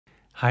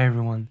Hi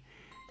everyone.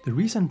 The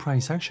recent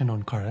price action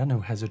on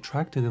Cardano has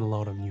attracted a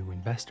lot of new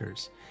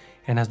investors,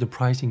 and as the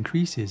price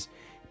increases,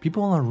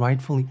 people are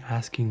rightfully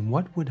asking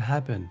what would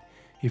happen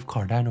if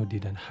Cardano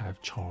didn't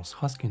have Charles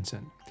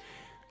Hoskinson.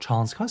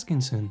 Charles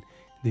Hoskinson,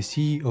 the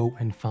CEO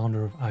and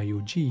founder of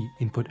IOG,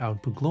 Input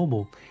Output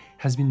Global,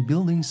 has been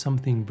building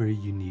something very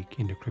unique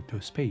in the crypto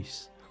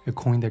space, a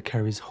coin that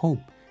carries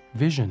hope,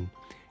 vision,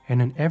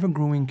 and an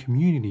ever-growing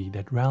community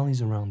that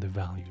rallies around the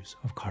values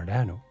of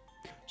Cardano.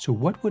 So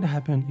what would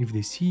happen if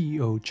the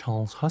CEO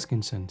Charles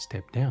Hoskinson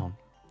stepped down?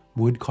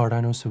 Would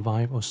Cardano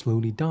survive or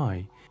slowly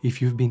die?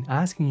 If you've been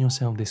asking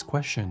yourself this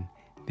question,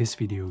 this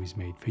video is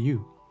made for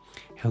you.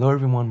 Hello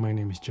everyone, my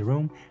name is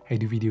Jerome. I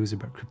do videos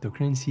about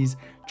cryptocurrencies,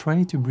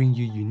 trying to bring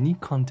you unique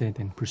content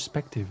and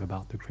perspective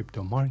about the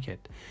crypto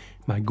market.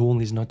 My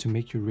goal is not to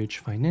make you rich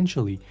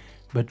financially,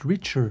 but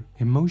richer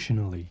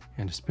emotionally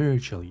and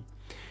spiritually.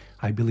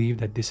 I believe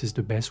that this is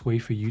the best way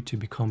for you to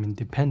become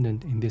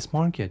independent in this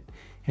market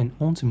and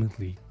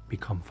ultimately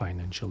become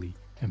financially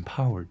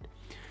empowered.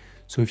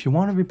 So if you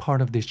want to be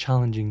part of this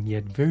challenging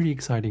yet very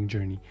exciting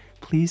journey,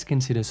 please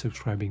consider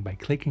subscribing by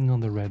clicking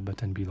on the red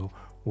button below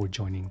or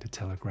joining the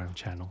Telegram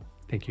channel.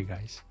 Thank you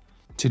guys.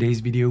 Today's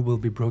video will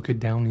be broken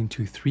down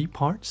into 3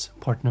 parts.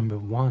 Part number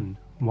 1,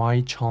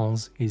 why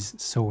Charles is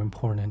so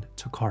important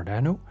to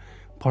Cardano.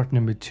 Part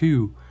number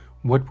 2,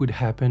 what would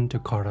happen to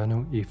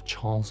Cardano if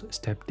Charles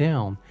stepped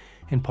down?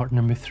 And part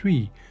number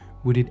 3,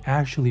 would it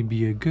actually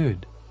be a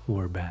good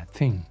or a bad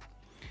thing?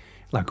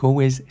 Like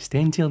always,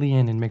 stay until the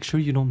end and make sure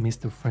you don't miss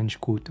the French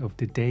quote of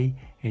the day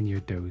and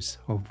your dose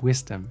of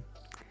wisdom.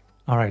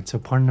 Alright, so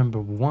part number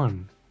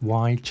 1,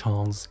 why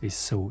Charles is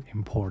so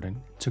important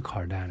to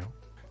Cardano.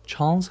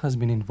 Charles has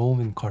been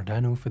involved in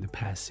Cardano for the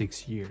past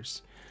 6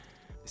 years.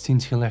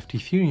 Since he left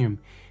Ethereum,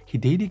 he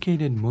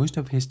dedicated most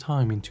of his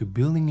time into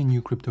building a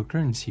new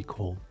cryptocurrency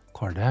called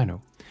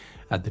Cardano.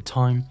 At the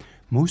time,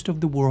 most of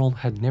the world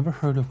had never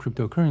heard of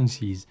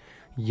cryptocurrencies,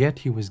 yet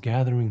he was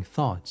gathering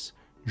thoughts,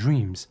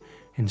 dreams,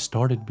 and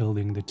started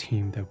building the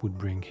team that would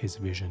bring his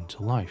vision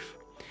to life.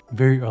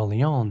 Very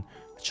early on,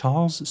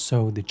 Charles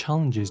saw the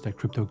challenges that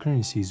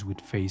cryptocurrencies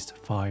would face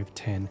 5,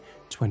 10,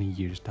 20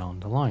 years down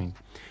the line.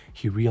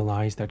 He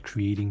realized that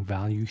creating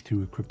value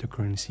through a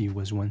cryptocurrency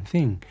was one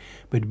thing,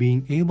 but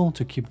being able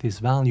to keep this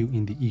value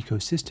in the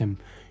ecosystem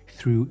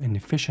through an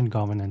efficient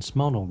governance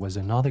model was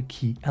another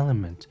key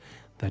element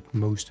that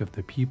most of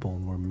the people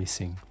were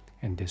missing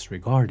and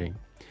disregarding.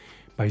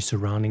 By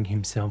surrounding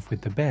himself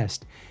with the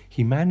best,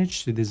 he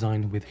managed to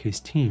design with his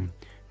team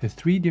the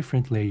 3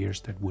 different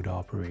layers that would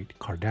operate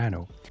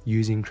Cardano.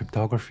 Using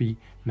cryptography,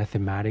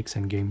 mathematics,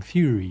 and game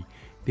theory,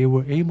 they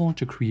were able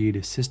to create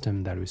a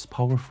system that was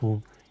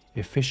powerful,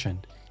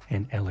 efficient,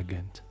 and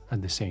elegant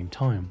at the same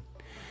time.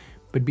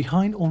 But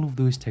behind all of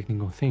those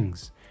technical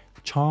things,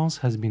 Charles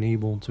has been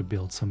able to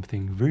build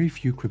something very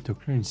few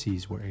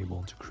cryptocurrencies were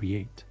able to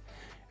create: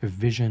 a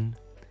vision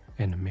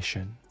and a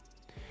mission.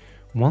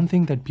 One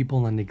thing that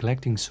people are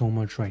neglecting so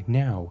much right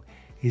now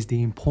is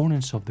the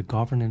importance of the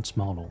governance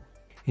model.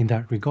 In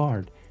that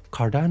regard,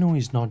 Cardano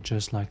is not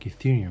just like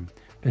Ethereum,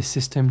 a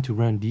system to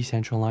run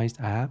decentralized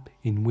app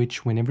in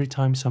which when every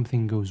time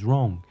something goes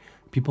wrong,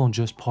 people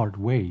just part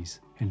ways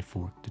and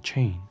fork the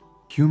chain.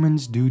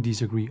 Humans do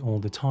disagree all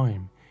the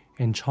time,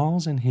 and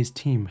Charles and his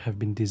team have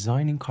been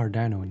designing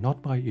Cardano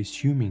not by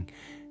assuming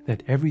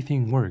that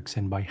everything works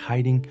and by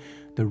hiding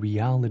the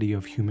reality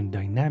of human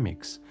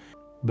dynamics,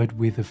 but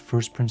with a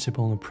first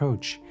principle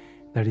approach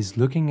that is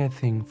looking at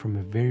things from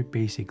a very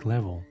basic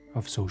level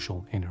of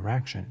social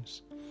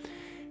interactions.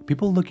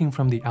 People looking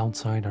from the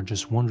outside are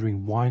just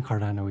wondering why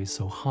Cardano is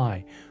so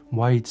high,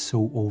 why it's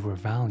so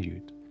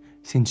overvalued.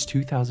 Since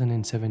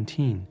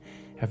 2017,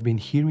 I've been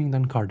hearing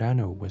that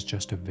Cardano was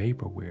just a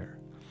vaporware.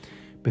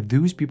 But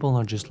those people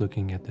are just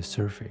looking at the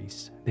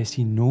surface. They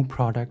see no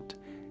product,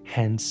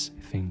 hence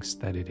thinks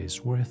that it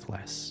is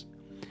worthless.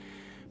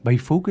 By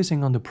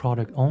focusing on the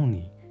product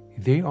only,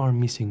 they are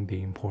missing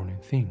the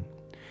important thing.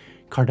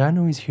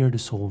 Cardano is here to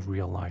solve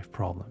real-life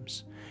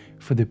problems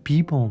for the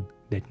people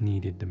that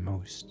need it the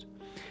most.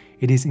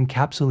 It is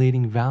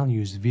encapsulating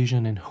values,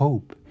 vision, and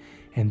hope,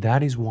 and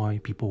that is why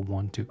people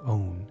want to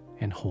own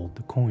and hold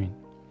the coin.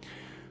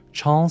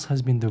 Charles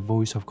has been the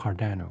voice of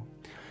Cardano.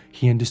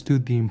 He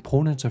understood the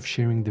importance of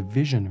sharing the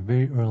vision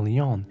very early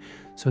on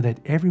so that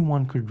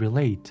everyone could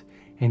relate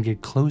and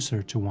get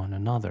closer to one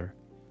another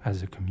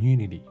as a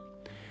community.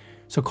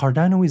 So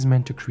Cardano is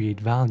meant to create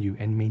value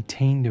and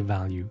maintain the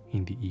value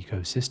in the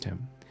ecosystem.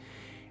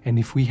 And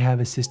if we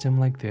have a system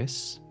like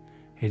this,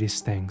 it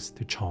is thanks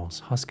to Charles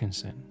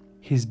Hoskinson.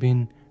 He's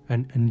been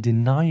an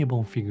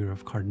undeniable figure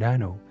of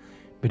Cardano,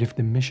 but if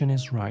the mission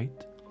is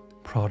right,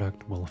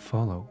 product will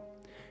follow.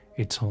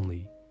 It's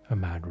only a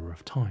matter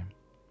of time.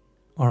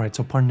 Alright,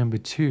 so part number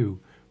 2,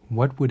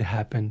 what would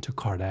happen to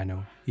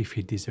Cardano if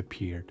he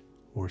disappeared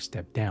or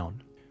stepped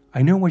down?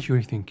 I know what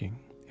you're thinking,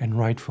 and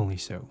rightfully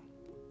so.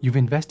 You've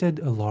invested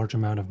a large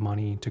amount of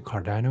money into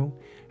Cardano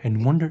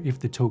and wonder if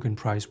the token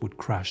price would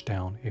crash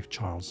down if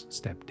Charles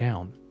stepped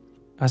down.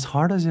 As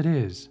hard as it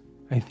is,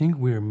 I think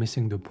we're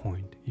missing the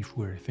point if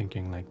we're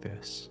thinking like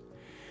this.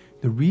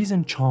 The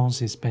reason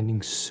Charles is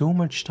spending so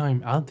much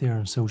time out there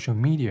on social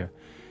media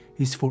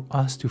is for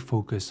us to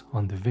focus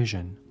on the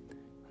vision,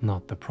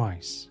 not the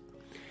price.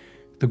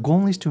 The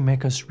goal is to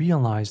make us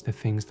realize the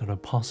things that are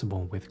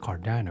possible with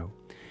Cardano.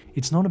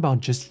 It's not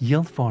about just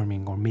yield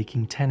farming or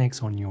making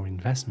 10x on your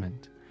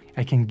investment.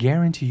 I can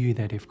guarantee you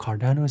that if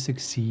Cardano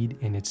succeeds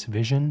in its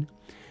vision,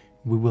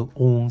 we will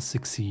all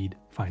succeed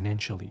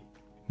financially.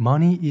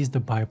 Money is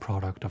the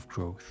byproduct of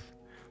growth,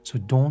 so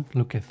don't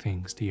look at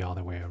things the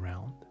other way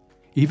around.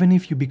 Even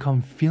if you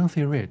become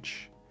filthy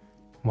rich,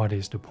 what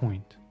is the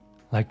point?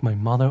 Like my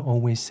mother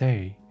always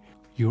say,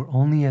 you're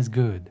only as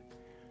good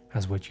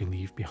as what you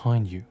leave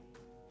behind you.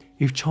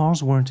 If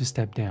Charles weren't to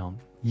step down,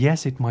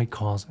 yes, it might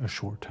cause a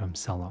short-term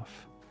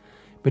sell-off.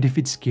 But if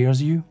it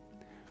scares you,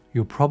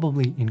 you're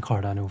probably in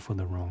Cardano for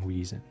the wrong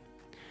reason.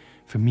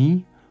 For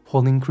me,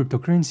 holding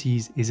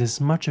cryptocurrencies is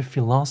as much a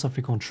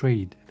philosophical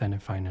trade than a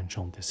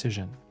financial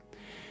decision.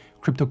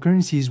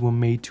 Cryptocurrencies were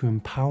made to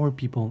empower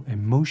people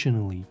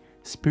emotionally,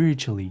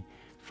 spiritually,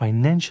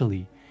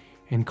 financially,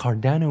 and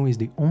Cardano is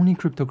the only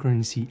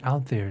cryptocurrency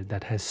out there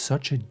that has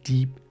such a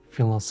deep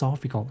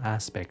philosophical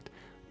aspect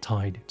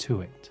tied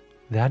to it.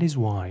 That is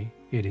why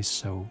it is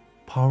so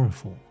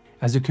powerful.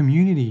 As a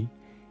community,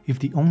 if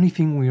the only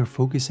thing we are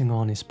focusing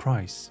on is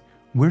price,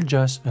 we're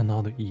just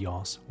another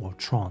EOS or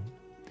Tron.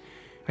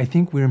 I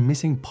think we're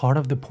missing part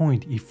of the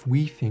point if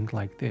we think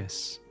like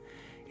this.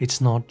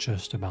 It's not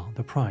just about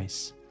the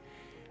price.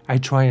 I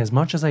try as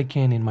much as I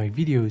can in my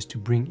videos to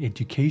bring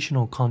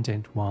educational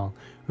content while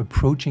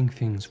approaching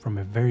things from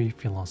a very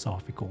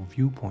philosophical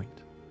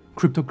viewpoint.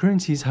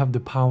 Cryptocurrencies have the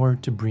power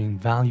to bring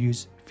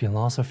values,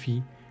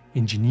 philosophy,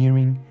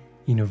 engineering,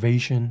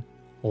 innovation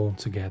all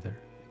together.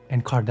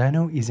 And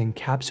Cardano is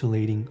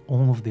encapsulating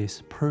all of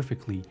this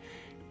perfectly,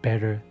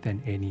 better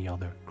than any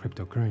other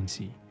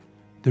cryptocurrency.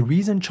 The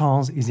reason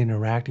Charles is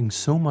interacting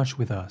so much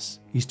with us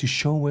is to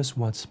show us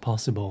what's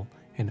possible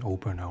and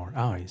open our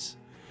eyes.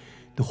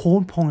 The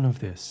whole point of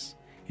this,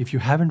 if you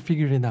haven't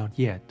figured it out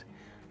yet,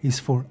 is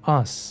for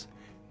us,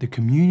 the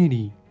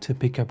community, to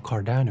pick up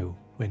Cardano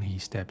when he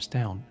steps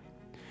down.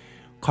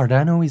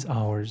 Cardano is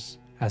ours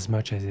as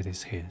much as it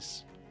is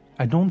his.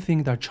 I don't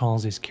think that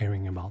Charles is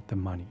caring about the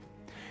money.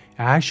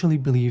 I actually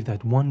believe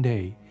that one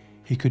day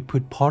he could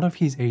put part of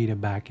his ADA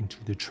back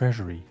into the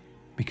treasury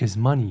because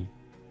money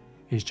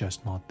is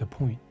just not the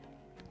point.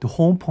 The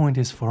whole point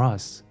is for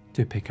us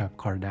to pick up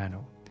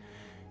Cardano.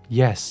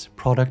 Yes,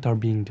 products are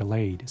being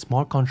delayed,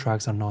 smart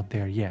contracts are not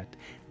there yet,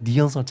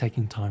 deals are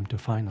taking time to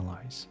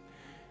finalize.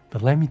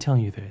 But let me tell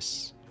you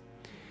this,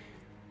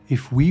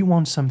 if we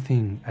want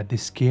something at the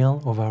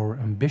scale of our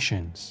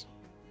ambitions,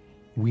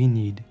 we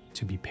need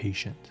to be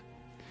patient.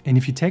 And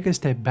if you take a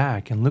step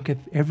back and look at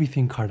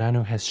everything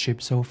Cardano has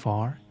shipped so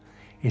far,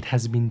 it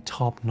has been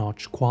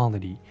top-notch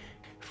quality,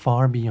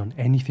 far beyond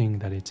anything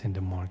that is in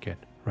the market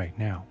right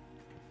now.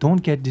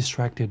 Don't get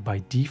distracted by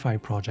DeFi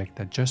project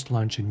that just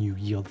launched a new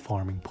yield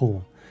farming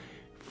pool.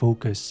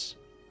 Focus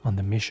on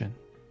the mission.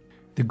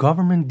 The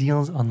government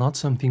deals are not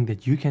something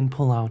that you can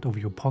pull out of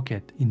your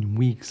pocket in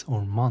weeks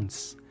or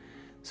months.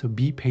 So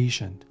be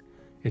patient.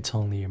 It's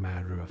only a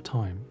matter of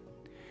time.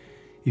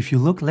 If you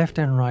look left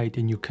and right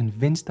and you're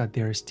convinced that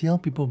there are still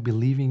people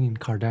believing in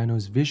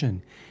Cardano's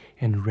vision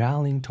and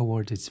rallying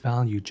towards its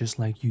value just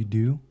like you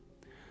do,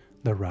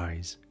 the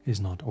rise is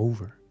not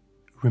over.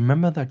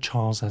 Remember that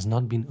Charles has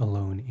not been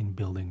alone in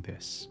building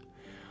this.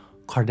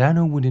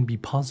 Cardano wouldn't be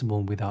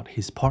possible without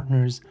his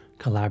partners,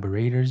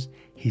 collaborators,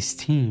 his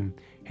team,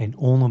 and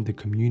all of the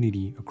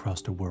community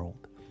across the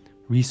world.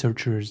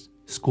 Researchers,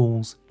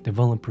 schools,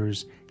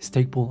 developers,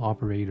 Stakepool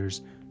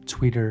operators,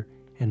 Twitter,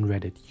 and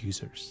Reddit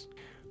users.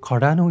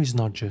 Cardano is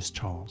not just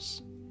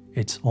Charles,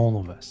 it's all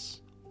of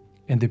us.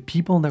 And the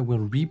people that will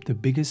reap the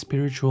biggest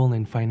spiritual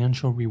and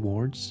financial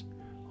rewards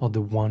are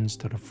the ones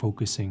that are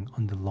focusing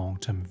on the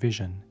long-term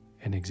vision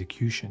and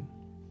execution.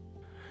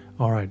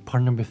 Alright,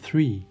 part number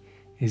 3,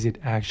 is it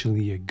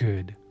actually a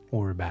good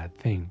or a bad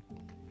thing?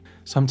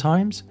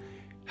 Sometimes,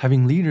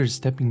 having leaders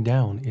stepping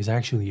down is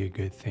actually a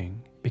good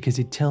thing because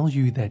it tells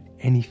you that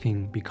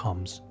anything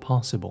becomes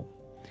possible.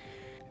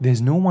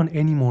 There's no one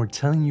anymore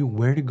telling you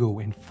where to go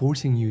and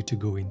forcing you to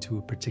go into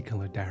a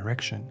particular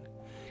direction.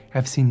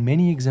 I've seen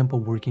many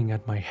examples working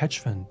at my hedge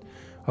fund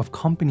of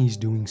companies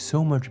doing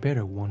so much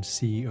better once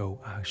CEO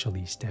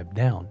actually stepped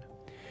down.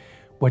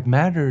 What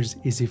matters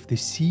is if the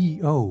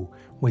CEO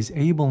was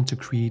able to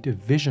create a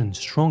vision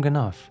strong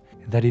enough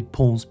that it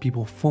pulls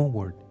people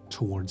forward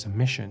towards a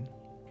mission.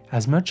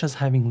 As much as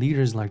having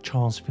leaders like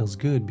Charles feels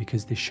good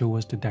because they show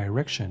us the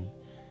direction,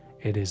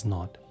 it is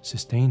not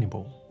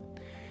sustainable.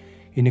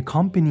 In a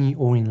company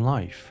or in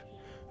life,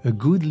 a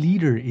good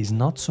leader is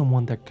not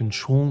someone that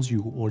controls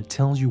you or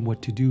tells you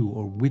what to do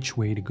or which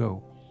way to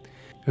go.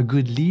 A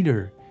good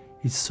leader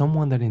is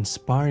someone that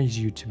inspires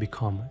you to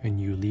become a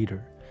new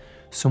leader.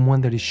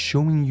 Someone that is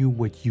showing you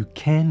what you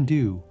can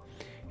do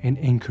and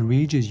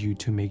encourages you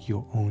to make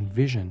your own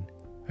vision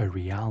a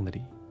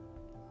reality.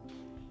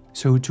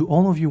 So to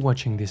all of you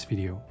watching this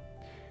video,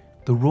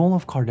 The role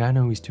of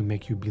Cardano is to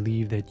make you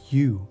believe that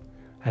you,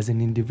 as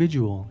an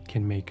individual,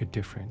 can make a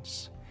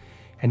difference.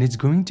 And it's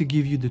going to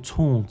give you the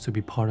tool to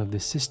be part of the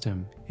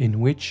system in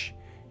which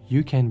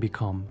you can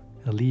become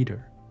a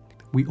leader.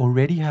 We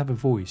already have a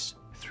voice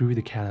through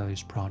the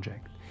Catalyst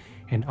project,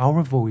 and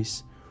our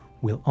voice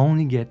will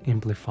only get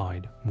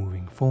amplified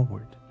moving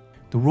forward.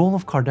 The role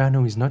of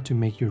Cardano is not to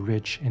make you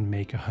rich and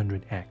make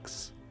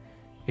 100x.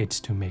 It's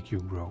to make you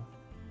grow.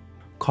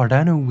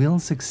 Cardano will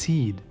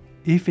succeed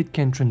if it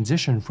can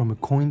transition from a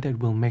coin that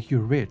will make you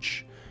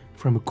rich,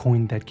 from a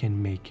coin that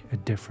can make a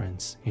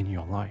difference in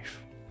your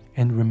life.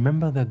 And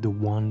remember that the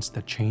ones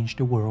that change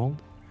the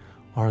world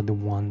are the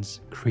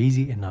ones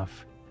crazy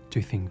enough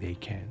to think they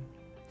can.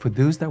 For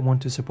those that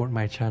want to support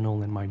my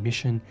channel and my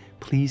mission,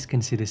 please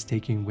consider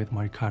staking with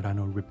my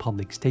Cardano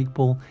Republic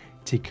Stakepool,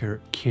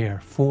 ticker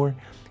CARE4.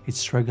 It's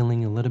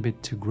struggling a little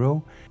bit to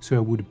grow, so I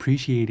would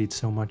appreciate it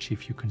so much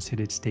if you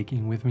considered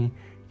staking with me.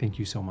 Thank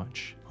you so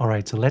much.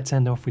 Alright, so let's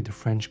end off with the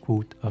French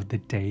quote of the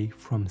day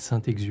from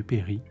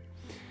Saint-Exupéry.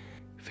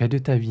 Fais de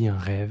ta vie un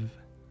rêve,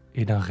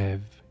 et d'un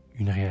rêve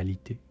une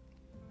réalité.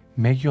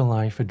 Make your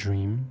life a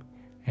dream,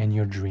 and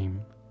your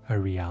dream a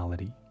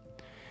reality.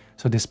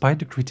 So despite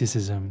the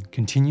criticism,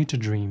 continue to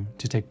dream,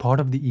 to take part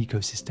of the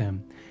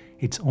ecosystem.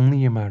 It's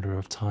only a matter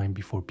of time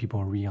before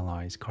people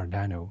realize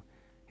Cardano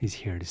is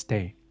here to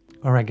stay.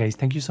 Alright guys,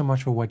 thank you so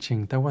much for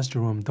watching. That was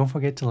Jerome. Don't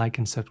forget to like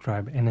and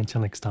subscribe, and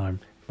until next time,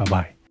 bye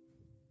bye.